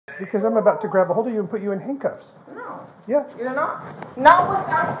Because I'm about to grab a hold of you and put you in handcuffs. No. Yeah. You're not. Not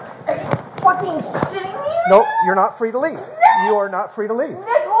without. Are you fucking shitting me? No, you're not free to leave. You are not free to leave.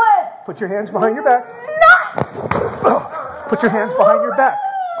 Nicholas! Put your hands behind your back. Not! Put your hands behind your back.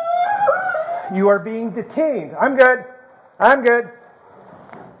 You are being detained. I'm good. I'm good.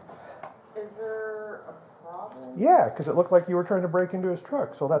 Is there a problem? Yeah, because it looked like you were trying to break into his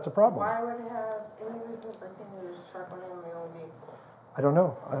truck, so that's a problem. Why would it have any reason for breaking into his truck when I'm my own vehicle? I don't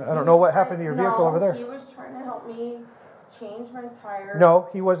know. I don't know what happened to your vehicle over there. He was trying to help me change my tire. No,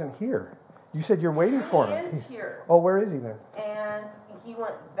 he wasn't here. You said you're waiting for him. He is here. Oh, where is he then? And he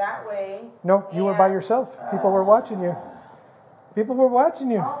went that way. No, you were by yourself. People were watching you. People were watching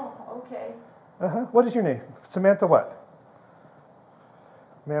you. Oh, okay. Uh-huh. What is your name? Samantha what?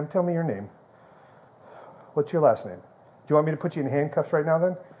 Ma'am, tell me your name. What's your last name? Do you want me to put you in handcuffs right now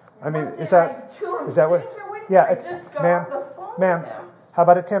then? I mean, is that what? Yeah, ma'am, how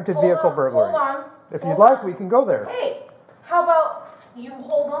about attempted vehicle burglary? Hold on. If you'd like, we can go there. Hey, how about you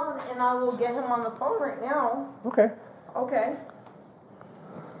hold on and I will get him on the phone right now. Okay. Okay.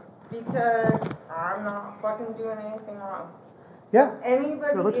 Because I'm not fucking doing anything wrong. Yeah. So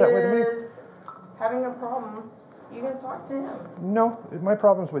anybody looks that way to me. is having a problem, you can talk to him. No, my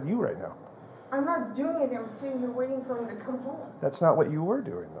problem's with you right now. I'm not doing it. I'm sitting here waiting for him to come home. That's not what you were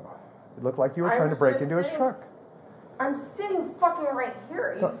doing, though. It looked like you were trying to break into his truck. I'm sitting fucking right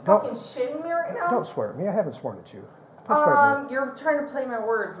here. Are you fucking shitting me right now? Don't swear at me. I haven't sworn at you. Don't swear at me. You're trying to play my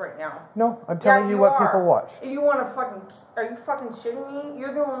words right now. No, I'm telling you what people watch. You want to fucking... Are you fucking shitting me?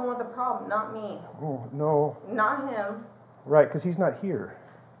 You're the one with the problem, not me. Oh, no. Not him. Right, because he's not here.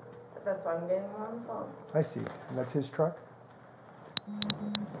 That's why I'm getting him on the phone. I see. And that's his truck?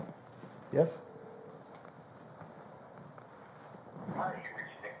 Yes?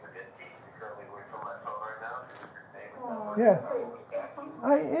 Yeah.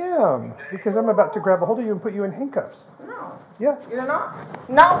 I am. Because I'm about to grab a hold of you and put you in handcuffs. No. Yeah. You're not.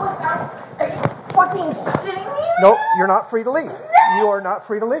 Not without... Are you fucking shitting me? No, you're not free to leave. You are not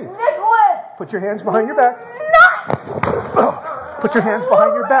free to leave. Nicholas! Put your hands behind your back. Not! Put your hands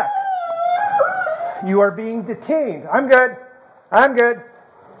behind your back. You are being detained. I'm good. I'm good.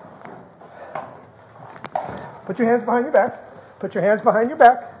 Put your hands behind your back. Put your hands behind your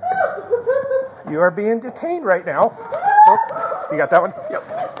back. You are being detained right now. Oh, you got that one? Yep.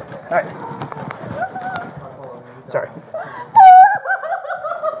 All right. Sorry.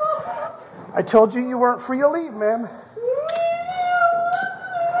 I told you weren't free to leave, ma'am.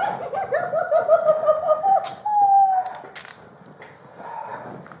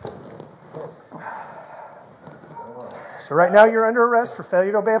 So right now you're under arrest for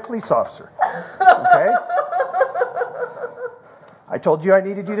failure to obey a police officer. Okay? I told you I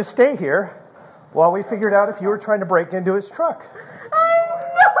needed you to stay here while we figured out if you were trying to break into his truck.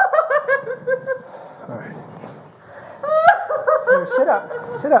 All right. Here, sit up.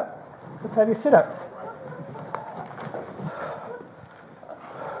 Sit up. Let's have you sit up.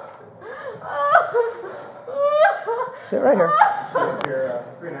 Sit right here. You're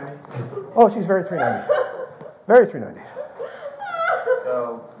 390. Oh, she's very 390. Very 390.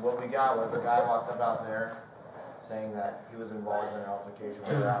 So what we got was a guy walked up out there saying that he was involved in an altercation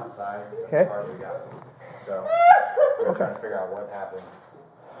when we were outside. That's as far as we got. So we're trying to figure out what happened.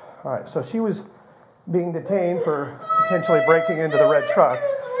 All right, so she was being detained for potentially breaking into the red truck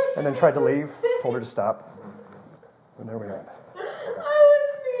and then tried to leave, told her to stop. And there we are.